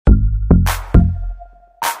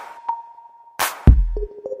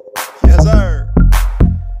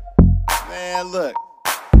Man, look,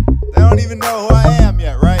 they don't even know who I am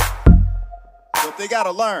yet, right? But they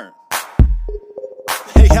gotta learn.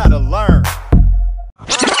 They gotta learn.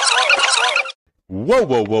 Whoa,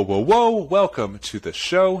 whoa, whoa, whoa, whoa. Welcome to the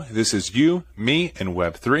show. This is you, me, and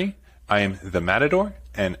Web3. I am the Matador,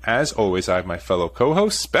 and as always, I have my fellow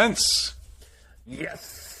co-host, Spence.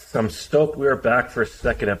 Yes, I'm stoked we are back for a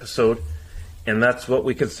second episode, and that's what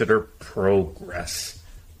we consider progress.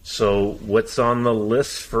 So what's on the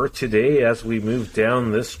list for today as we move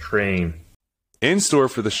down this train? In store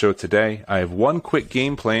for the show today, I have one quick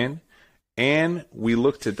game plan, and we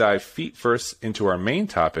look to dive feet first into our main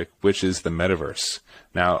topic, which is the Metaverse.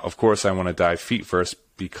 Now, of course, I want to dive feet first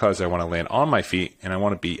because I want to land on my feet, and I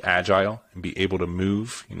want to be agile and be able to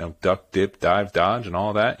move, duck, dip, dive, dodge, and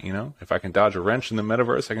all that. If I can dodge a wrench in the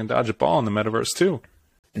Metaverse, I can dodge a ball in the Metaverse too.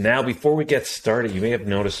 Now, before we get started, you may have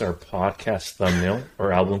noticed our podcast thumbnail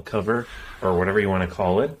or album cover or whatever you want to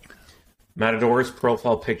call it. Matador's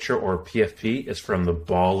profile picture or PFP is from the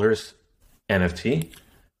Ballers NFT.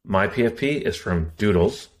 My PFP is from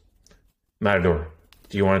Doodles. Matador,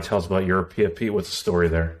 do you want to tell us about your PFP? What's the story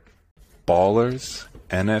there? Ballers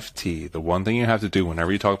NFT. The one thing you have to do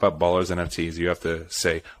whenever you talk about Ballers NFTs, you have to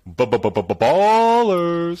say Ballers.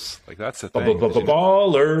 Like that's the thing.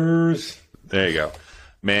 Ballers. There you go.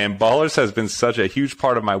 Man, Ballers has been such a huge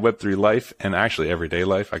part of my Web3 life and actually everyday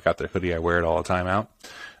life. I got the hoodie. I wear it all the time out.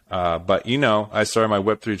 But, I started my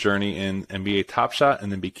Web3 journey in NBA Top Shot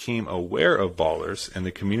and then became aware of Ballers. And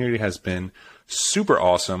the community has been super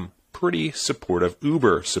awesome, pretty supportive,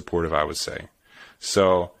 uber supportive, I would say.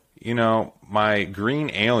 So, my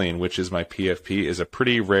green alien, which is my PFP, is a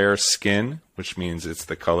pretty rare skin, which means it's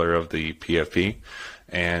the color of the PFP.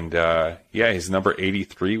 And, he's number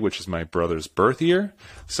 83, which is my brother's birth year.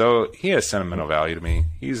 So he has sentimental value to me.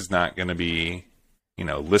 He's not going to be,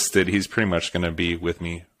 listed. He's pretty much going to be with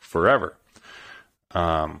me forever.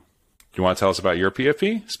 You want to tell us about your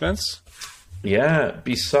PFP, Spence? Yeah,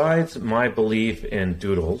 besides my belief in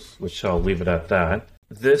Doodles, which I'll leave it at that,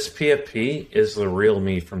 this PFP is the real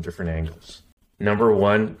me from different angles. Number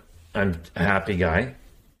one, I'm a happy guy.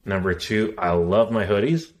 Number two, I love my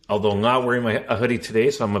hoodies. Although I'm not wearing a hoodie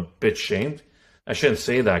today, so I'm a bit shamed. I shouldn't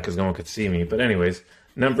say that because no one could see me. But anyways,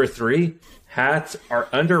 number three, hats are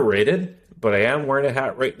underrated, but I am wearing a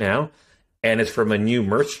hat right now. And it's from a new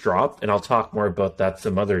merch drop, and I'll talk more about that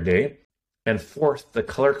some other day. And fourth, the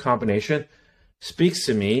color combination speaks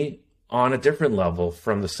to me on a different level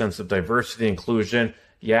from the sense of diversity, inclusion.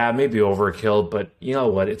 Yeah, maybe overkill, but you know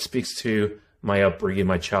what? It speaks to my upbringing,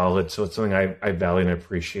 my childhood, so it's something I value and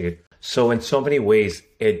appreciate. So in so many ways,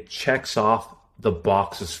 it checks off the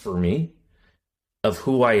boxes for me of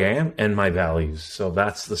who I am and my values. So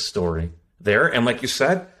that's the story there. And like you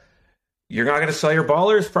said, you're not going to sell your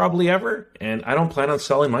Ballers probably ever, and I don't plan on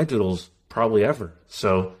selling my Doodles probably ever.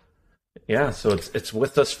 So yeah, so it's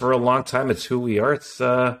with us for a long time. It's who we are. It's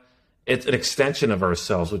an extension of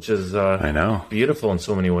ourselves, which is I know, beautiful in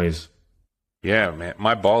so many ways. Yeah, man.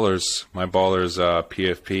 My Ballers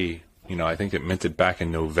PFP, I think it minted back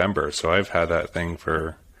in November, so I've had that thing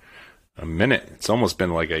for a minute. It's almost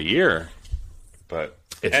been like a year. But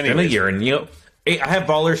it's been a year, and hey, I have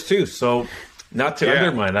Ballers too, so not to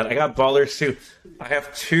undermine that. I got Ballers too. I have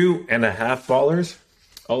 2.5 Ballers.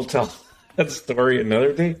 I'll tell that story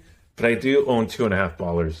another day, but I do own 2.5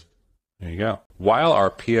 Ballers. There you go. While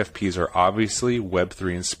our PFPs are obviously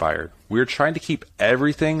Web3 inspired, we're trying to keep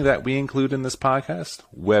everything that we include in this podcast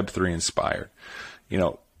Web3 inspired.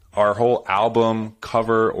 Our whole album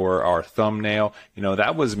cover or our thumbnail,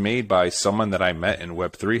 that was made by someone that I met in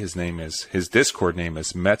Web3. His Discord name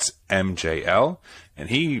is MetsMJL, and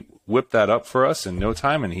he whipped that up for us in no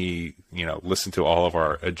time. And he, listened to all of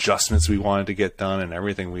our adjustments we wanted to get done and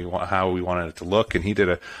everything how we wanted it to look. And he did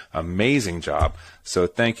an amazing job. So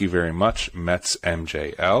thank you very much,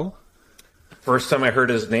 MetsMJL. First time I heard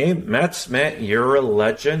his name, Mets, Matt, you're a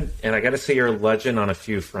legend. And I got to say you're a legend on a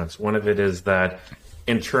few fronts. One of it is that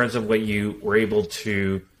in terms of what you were able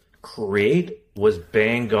to create was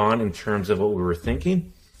bang on in terms of what we were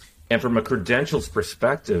thinking. And from a credentials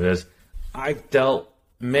perspective is I've dealt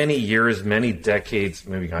many years, many decades,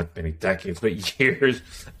 maybe not many decades, but years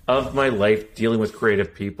of my life dealing with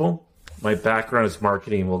creative people. My background is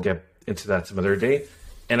marketing. We'll get into that some other day.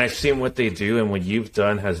 And I've seen what they do, and what you've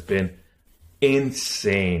done has been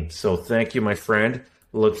insane. So thank you, my friend.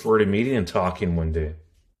 Look forward to meeting and talking one day.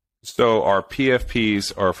 So our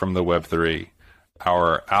PFPs are from the Web3.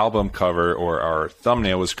 Our album cover or our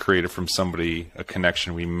thumbnail was created from a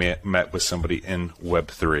connection we met with somebody in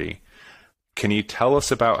Web3. Can you tell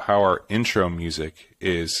us about how our intro music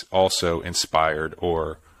is also inspired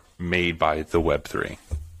or made by the Web3?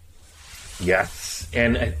 Yes.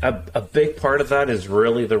 And a big part of that is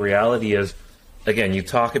really the reality is, again, you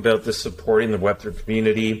talk about this supporting the Web3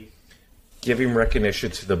 community, giving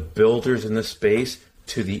recognition to the builders in the space,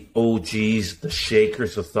 to the OGs, the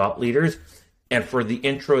shakers, the thought leaders. And for the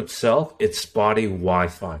intro itself, it's spotty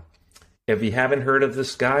Wi-Fi. If you haven't heard of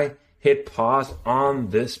this guy, hit pause on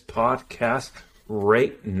this podcast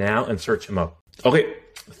right now and search him up. Okay,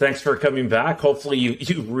 thanks for coming back. Hopefully you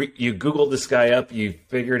Googled this guy up, you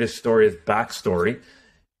figured his story, his backstory.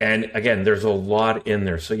 And again, there's a lot in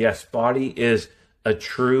there. So yes, Spotty is a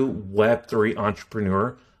true Web3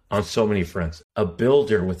 entrepreneur on so many fronts. A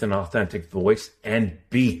builder with an authentic voice and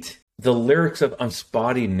beat. The lyrics of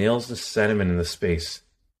Spotty nails the sentiment in the space.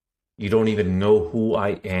 You don't even know who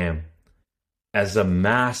I am. As a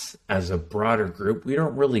mass, as a broader group, we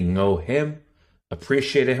don't really know him,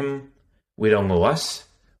 appreciate him. We don't know us.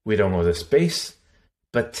 We don't know the space.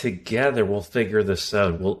 But together we'll figure this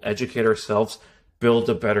out. We'll educate ourselves, build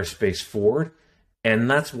a better space forward. And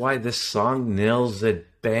that's why this song nails it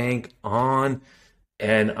bang on.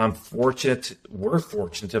 And we're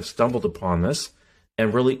fortunate to have stumbled upon this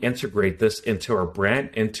and really integrate this into our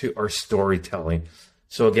brand, into our storytelling.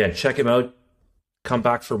 So again, check him out. Come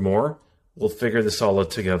back for more. We'll figure this all out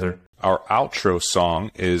together. Our outro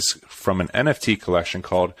song is from an NFT collection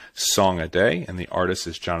called Song a Day, and the artist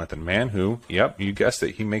is Jonathan Mann, who, yep, you guessed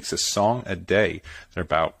it, he makes a song a day. They're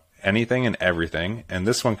about anything and everything, and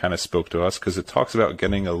this one kind of spoke to us because it talks about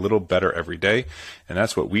getting a little better every day, and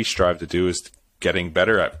that's what we strive to do, is getting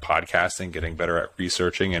better at podcasting, getting better at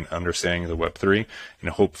researching and understanding the Web3,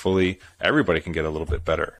 and hopefully everybody can get a little bit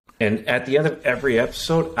better. And at the end of every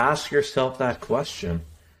episode, ask yourself that question.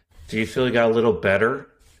 Do you feel you got a little better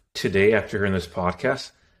today after hearing this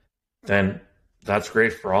podcast? Then that's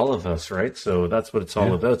great for all of us, right? So that's what it's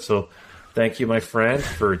all about. So thank you, my friend,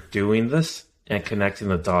 for doing this and connecting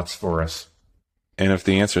the dots for us. And if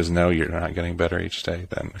the answer is no, you're not getting better each day,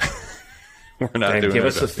 then we're not then doing it. Give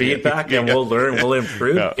us the feedback and we'll learn, we'll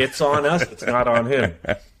improve. No. It's on us. It's not on him.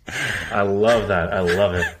 I love that. I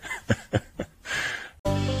love it.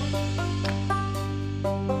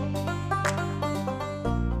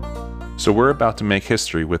 So we're about to make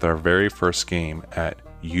history with our very first game at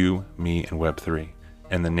You, Me, and Web3.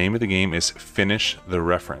 And the name of the game is Finish the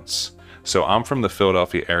Reference. So I'm from the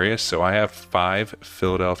Philadelphia area, so I have 5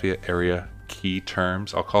 Philadelphia area key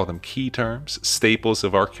terms. I'll call them key terms, staples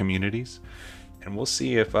of our communities. And we'll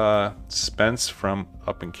see if Spence from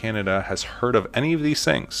up in Canada has heard of any of these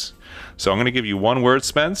things. So I'm going to give you one word,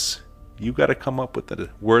 Spence. You got to come up with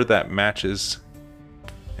the word that matches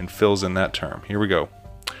and fills in that term. Here we go.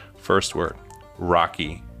 First word,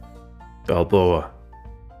 Rocky. Balboa.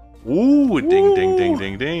 Ooh, ding, ding, ding,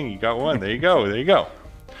 ding, ding. You got one. There you go. There you go.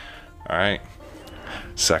 All right.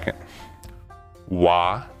 Second,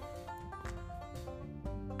 Wah.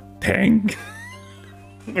 Tang.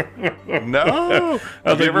 No.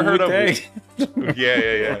 Have you ever heard of?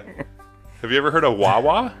 Yeah. Have you ever heard of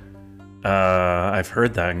Wawa? I've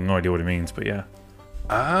heard that. No idea what it means, but yeah.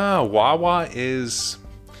 Wawa it's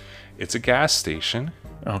a gas station.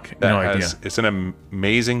 Okay, no idea. It's an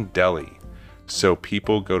amazing deli. So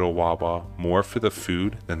people go to Wawa more for the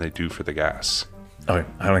food than they do for the gas. Okay,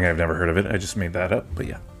 I don't think I've never heard of it. I just made that up, but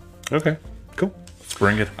yeah. Okay, cool. Let's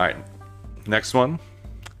bring it. All right, next one.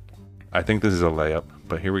 I think this is a layup,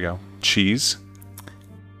 but here we go. Cheese.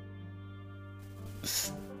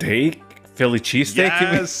 Steak? Philly cheesesteak?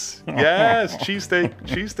 Yes, yes,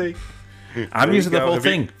 cheesesteak. I'm using the whole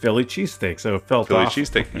thing. Philly cheesesteak, so it felt Philly off.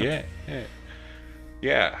 cheesesteak,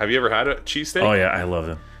 yeah. Have you ever had a cheesesteak? Oh yeah, I love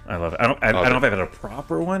them. I don't know if I've had a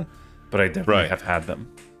proper one, but I definitely have had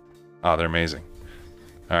them. Oh, they're amazing.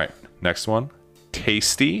 All right, next one.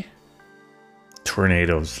 Tasty.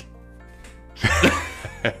 Tornadoes.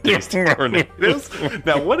 Tasty tornadoes.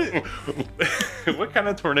 Now, what kind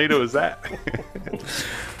of tornado is that?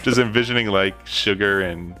 Just envisioning like sugar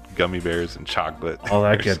and gummy bears and chocolate. All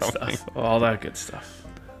that good stuff. All that good stuff.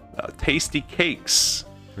 Tasty Cakes.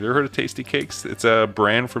 Have you ever heard of Tasty Cakes? It's a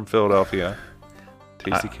brand from Philadelphia.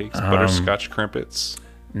 Tasty Cakes, butterscotch crimpets.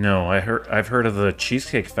 No, I've heard of the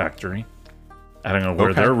Cheesecake Factory. I don't know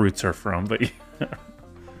where their roots are from, but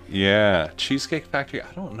yeah, Cheesecake Factory.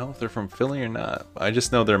 I don't know if they're from Philly or not. I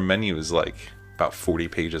just know their menu is like about 40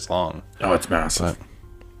 pages long. Oh, it's massive.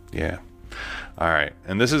 But, yeah. All right,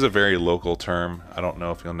 and this is a very local term. I don't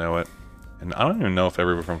know if you'll know it, and I don't even know if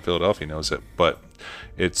everyone from Philadelphia knows it, but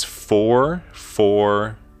it's 4.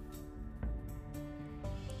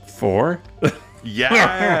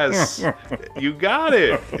 Yes, you got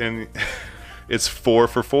it. And it's 4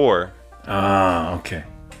 for 4. Ah, okay.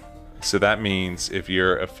 So that means if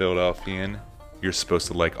you're a Philadelphian, you're supposed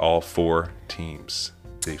to like all 4 teams.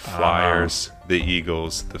 The Flyers, the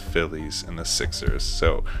Eagles, the Phillies, and the Sixers.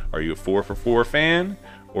 So are you a 4-for-4 fan?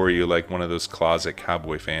 Or are you like one of those closet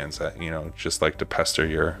Cowboy fans that, just like to pester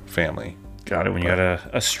your family? Got it. When you got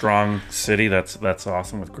a strong city, that's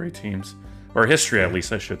awesome with great teams. Or history, at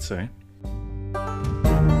least, I should say.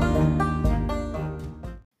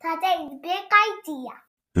 Today's big idea.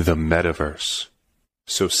 The Metaverse.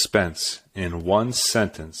 So Spence, in one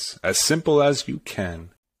sentence, as simple as you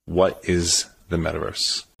can, what is the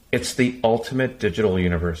Metaverse? It's the ultimate digital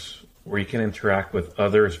universe where you can interact with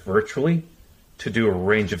others virtually to do a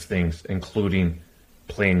range of things, including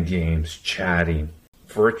playing games, chatting,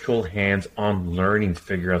 virtual hands-on learning to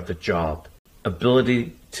figure out the job,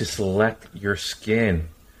 ability to select your skin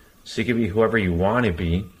so you can be whoever you want to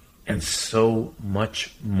be, and so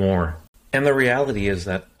much more. And the reality is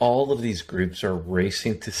that all of these groups are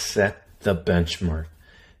racing to set the benchmark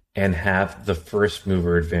and have the first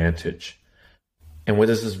mover advantage. And what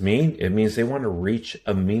does this mean? It means they want to reach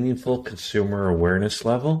a meaningful consumer awareness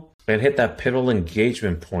level and hit that pivotal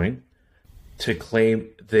engagement point to claim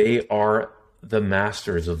they are the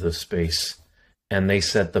masters of this space and they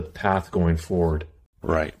set the path going forward.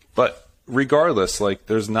 Right. But regardless, like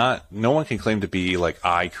no one can claim to be like,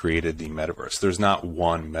 I created the metaverse. There's not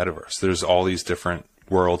one metaverse. There's all these different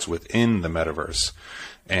worlds within the metaverse.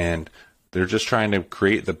 And they're just trying to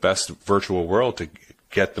create the best virtual world to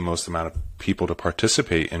get the most amount of people to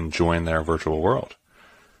participate and join their virtual world.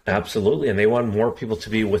 Absolutely. And they want more people to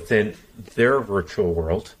be within their virtual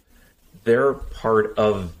world. They're part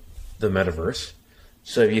of the metaverse.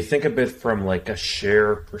 So if you think of it from like a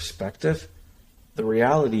share perspective, the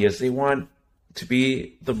reality is they want to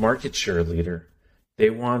be the market share leader. They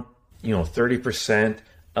want, 30%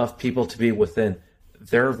 of people to be within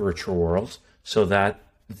their virtual worlds so that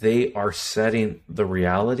they are setting the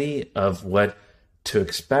reality of what to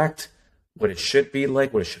expect, what it should be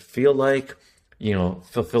like, what it should feel like,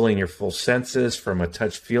 fulfilling your full senses from a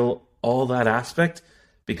touch, feel, all that aspect,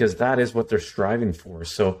 because that is what they're striving for.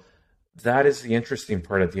 So that is the interesting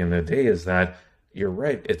part at the end of the day, is that you're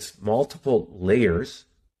right. It's multiple layers,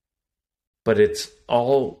 but it's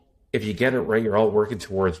all, if you get it right, you're all working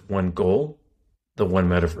towards one goal, the one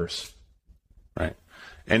metaverse. Right.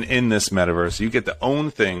 And in this metaverse, you get to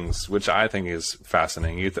own things, which I think is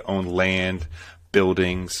fascinating. You get to own land,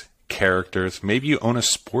 buildings, characters. Maybe you own a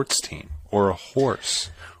sports team or a horse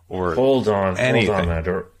or hold on, anything.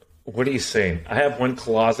 Or what are you saying? I have one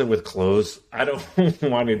closet with clothes. I don't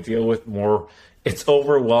want to deal with more. It's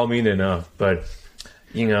overwhelming enough. But,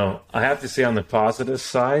 I have to say on the positive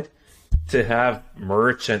side, to have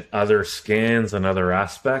merch and other skins and other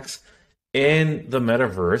aspects in the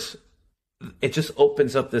metaverse, it just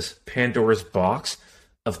opens up this Pandora's box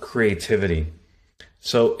of creativity.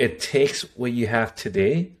 So it takes what you have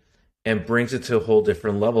today and brings it to a whole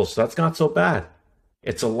different level. So that's not so bad.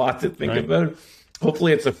 It's a lot to think about.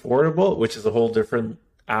 Hopefully it's affordable, which is a whole different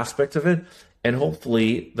aspect of it. And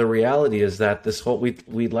hopefully the reality is that this whole,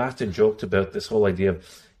 we laughed and joked about this whole idea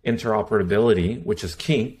of interoperability, which is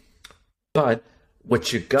key. But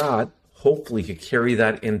what you got, hopefully you could carry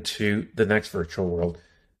that into the next virtual world.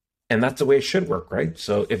 And that's the way it should work, right?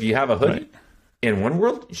 So if you have a hoodie in one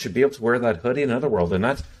world, you should be able to wear that hoodie in another world. And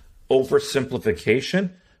that's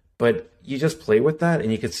oversimplification, but you just play with that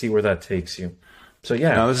and you can see where that takes you. So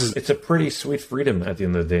yeah, it's a pretty sweet freedom at the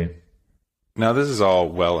end of the day. Now this is all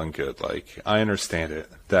well and good. Like, I understand it,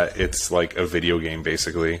 that it's like a video game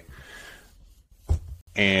basically.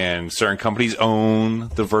 And certain companies own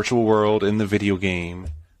the virtual world in the video game,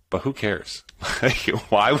 but who cares? I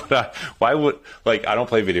don't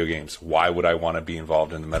play video games. Why would I want to be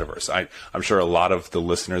involved in the metaverse? I'm sure a lot of the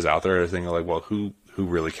listeners out there are thinking like, well, who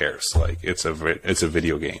really cares? Like, it's a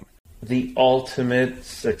video game. The ultimate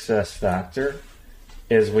success factor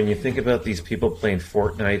is when you think about these people playing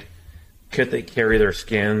Fortnite, could they carry their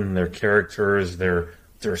skin, their characters, their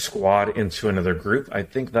squad into another group? I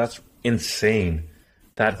think that's insane,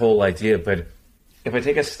 that whole idea. But if I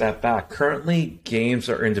take a step back, currently games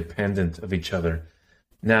are independent of each other.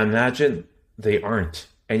 Now imagine they aren't,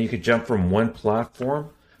 and you could jump from one platform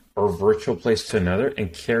or virtual place to another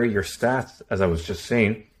and carry your stats, as I was just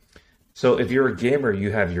saying. So if you're a gamer,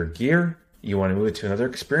 you have your gear, you want to move it to another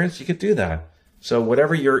experience, you could do that. So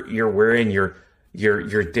whatever you're wearing, your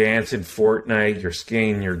dance in Fortnite, your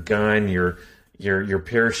skin, your gun, your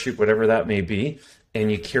parachute, whatever that may be,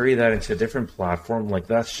 and you carry that into a different platform, like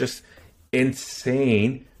that's just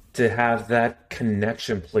insane to have that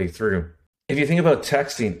connection play through. If you think about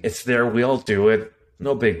texting, it's there, we all do it,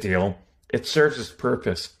 no big deal. It serves its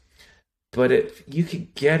purpose. But if you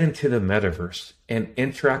could get into the metaverse and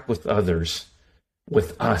interact with others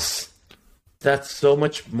with us. That's so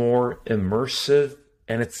much more immersive,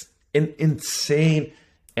 and it's an insane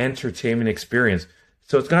entertainment experience.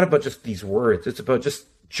 So it's not about just these words. It's about just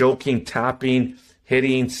joking, tapping,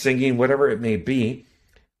 hitting, singing, whatever it may be.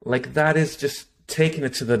 Like that is just taking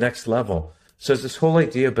it to the next level. So it's this whole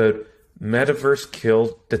idea about Metaverse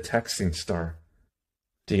killed the texting star.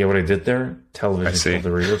 Do you get what I did there? Television killed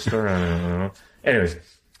the radio star? I don't know. Anyways,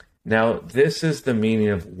 now this is the meaning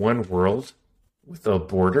of one world without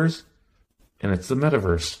borders, and it's the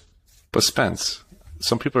Metaverse. But Spence,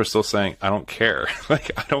 some people are still saying, I don't care.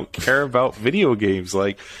 Like, I don't care about video games.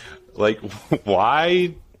 Like,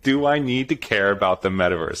 why do I need to care about the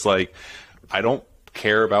Metaverse? Like, I don't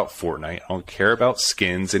care about Fortnite. I don't care about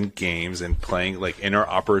skins and games and playing like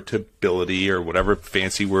interoperability or whatever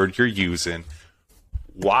fancy word you're using.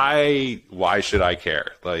 Why should I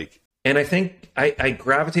care? Like, and I think I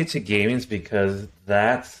gravitate to gaming because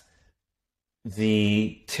that's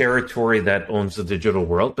the territory that owns the digital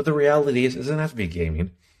world. But the reality is, it doesn't have to be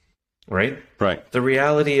gaming, right? Right. The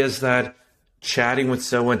reality is that chatting with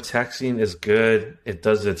someone, texting is good. It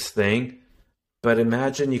does its thing. But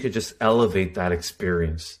imagine you could just elevate that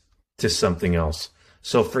experience to something else.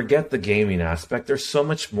 So forget the gaming aspect. There's so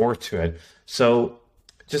much more to it. So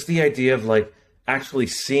just the idea of like actually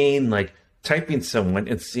seeing, like typing someone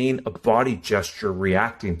and seeing a body gesture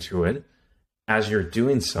reacting to it as you're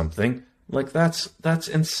doing something, like that's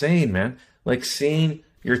insane, man. Like seeing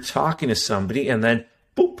you're talking to somebody and then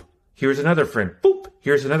boop, here's another friend. Boop,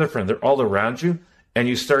 here's another friend. They're all around you and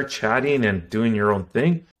you start chatting and doing your own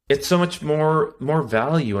thing. It's so much more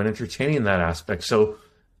value and entertaining in that aspect. So,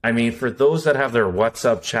 I mean, for those that have their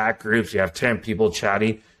WhatsApp chat groups, you have 10 people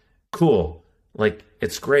chatting, cool. Like,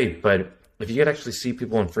 it's great. But if you could actually see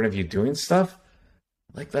people in front of you doing stuff,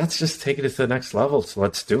 like, that's just taking it to the next level. So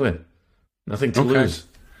let's do it. Nothing to lose.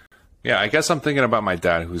 Yeah, I guess I'm thinking about my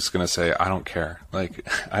dad who's going to say, I don't care. Like,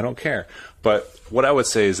 I don't care. But what I would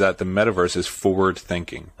say is that the Metaverse is forward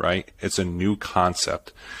thinking, right? It's a new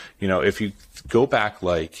concept. You know, if you go back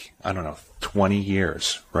like, I don't know, 20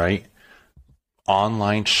 years, right?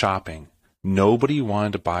 Online shopping. Nobody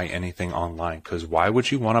wanted to buy anything online because why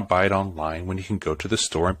would you want to buy it online when you can go to the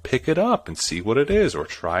store and pick it up and see what it is or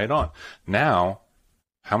try it on? Now,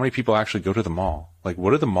 how many people actually go to the mall? Like,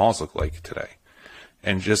 what do the malls look like today?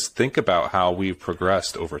 And just think about how we've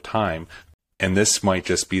progressed over time. And this might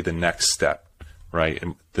just be the next step, right?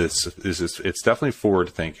 And it's definitely forward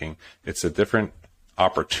thinking. It's a different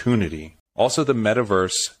opportunity. Also, the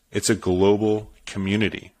Metaverse, it's a global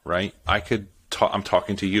community, right? I'm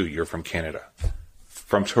talking to you. You're from Canada,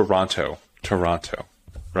 from Toronto,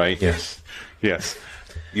 right? Yes. Yes.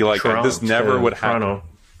 You like Toronto, this never would happen. Toronto.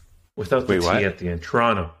 Without the T at the end.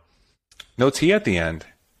 Toronto. No T at the end.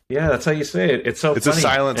 Yeah, that's how you say it. It's so It's funny. a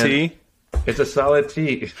silent T? It's a silent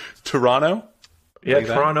T. Toronto? Yeah, like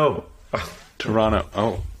Toronto. Toronto.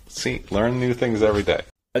 Oh, see, learn new things every day.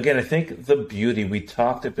 Again, I think the beauty, we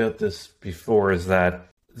talked about this before, is that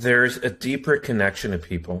there's a deeper connection to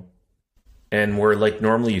people. And where like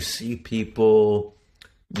normally you see people,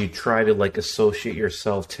 you try to like associate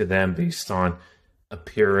yourself to them based on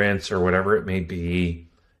appearance or whatever it may be.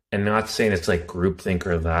 And not saying it's like groupthink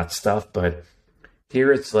or that stuff, but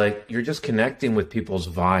here it's like you're just connecting with people's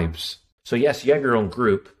vibes. So yes, you have your own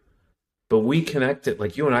group, but we connected,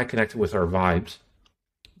 like you and I connected with our vibes.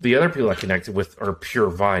 The other people I connected with are pure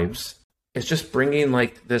vibes. It's just bringing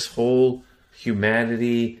like this whole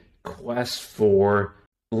humanity quest for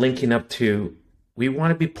linking up to, we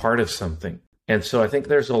want to be part of something. And so I think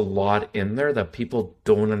there's a lot in there that people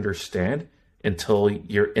don't understand until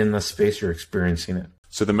you're in the space, you're experiencing it.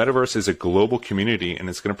 So the Metaverse is a global community, and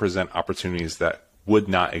it's going to present opportunities that would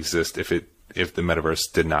not exist if the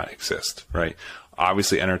Metaverse did not exist, right?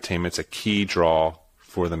 Obviously, entertainment's a key draw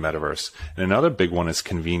for the Metaverse. And another big one is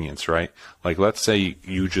convenience, right? Like, let's say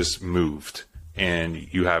you just moved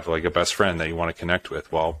and you have like a best friend that you want to connect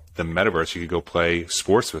with. Well, the Metaverse, you could go play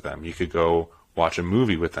sports with them. You could go watch a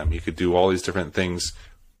movie with them. You could do all these different things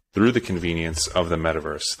through the convenience of the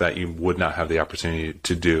Metaverse that you would not have the opportunity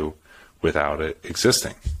to do without it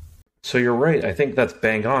existing. So you're right. I think that's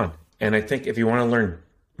bang on. And I think if you want to learn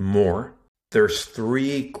more, there's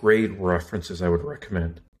 3 great references I would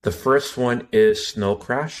recommend. The first one is Snow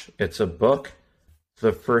Crash. It's a book.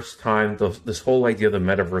 The first time this whole idea of the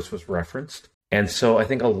Metaverse was referenced. And so I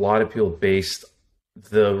think a lot of people based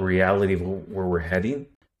the reality of where we're heading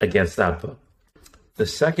against that book. The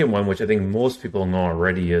second one, which I think most people know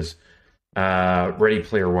already, is Ready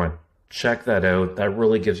Player One. Check that out. That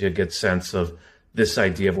really gives you a good sense of this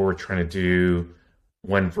idea of what we're trying to do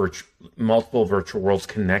when multiple virtual worlds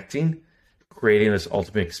connecting, creating this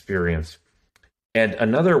ultimate experience. And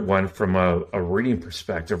another one from a reading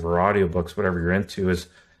perspective or audiobooks, whatever you're into, is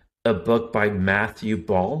a book by Matthew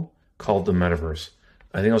Ball called The Metaverse.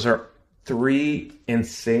 I think those are 3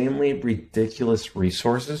 insanely ridiculous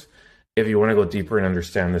resources if you want to go deeper and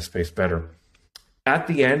understand this space better. At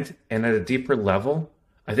the end and at a deeper level,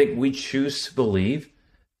 I think we choose to believe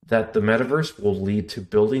that the metaverse will lead to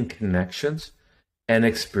building connections and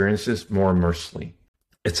experiences more immersively.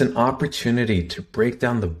 It's an opportunity to break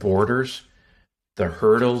down the borders, the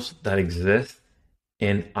hurdles that exist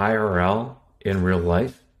in IRL, in real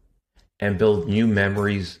life, and build new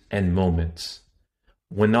memories and moments.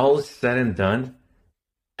 When all is said and done,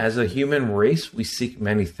 as a human race, we seek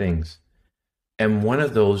many things. And one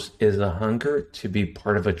of those is a hunger to be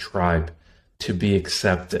part of a tribe, to be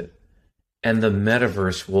accepted. And the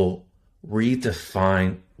metaverse will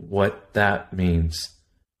redefine what that means.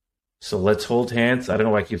 So let's hold hands. I don't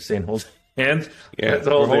know why I keep saying hold hands. Yeah, let's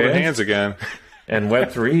we're holding hands again. And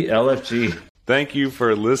Web3, LFG. Thank you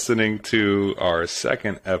for listening to our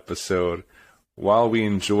second episode. While we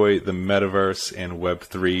enjoy the metaverse and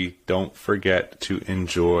Web3, don't forget to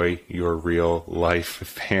enjoy your real life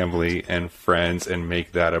family and friends and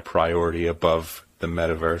make that a priority above the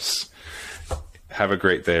metaverse. Have a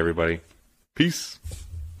great day, everybody. Peace.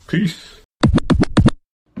 Peace.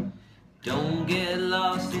 Don't get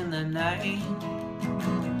lost in the night.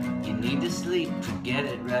 You need to sleep to get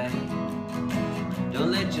it right.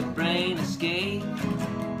 Don't let your brain escape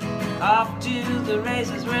off to the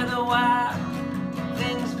races where the wild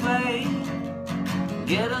things play.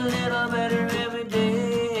 Get a little better every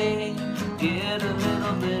day. Get a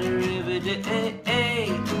little better every day.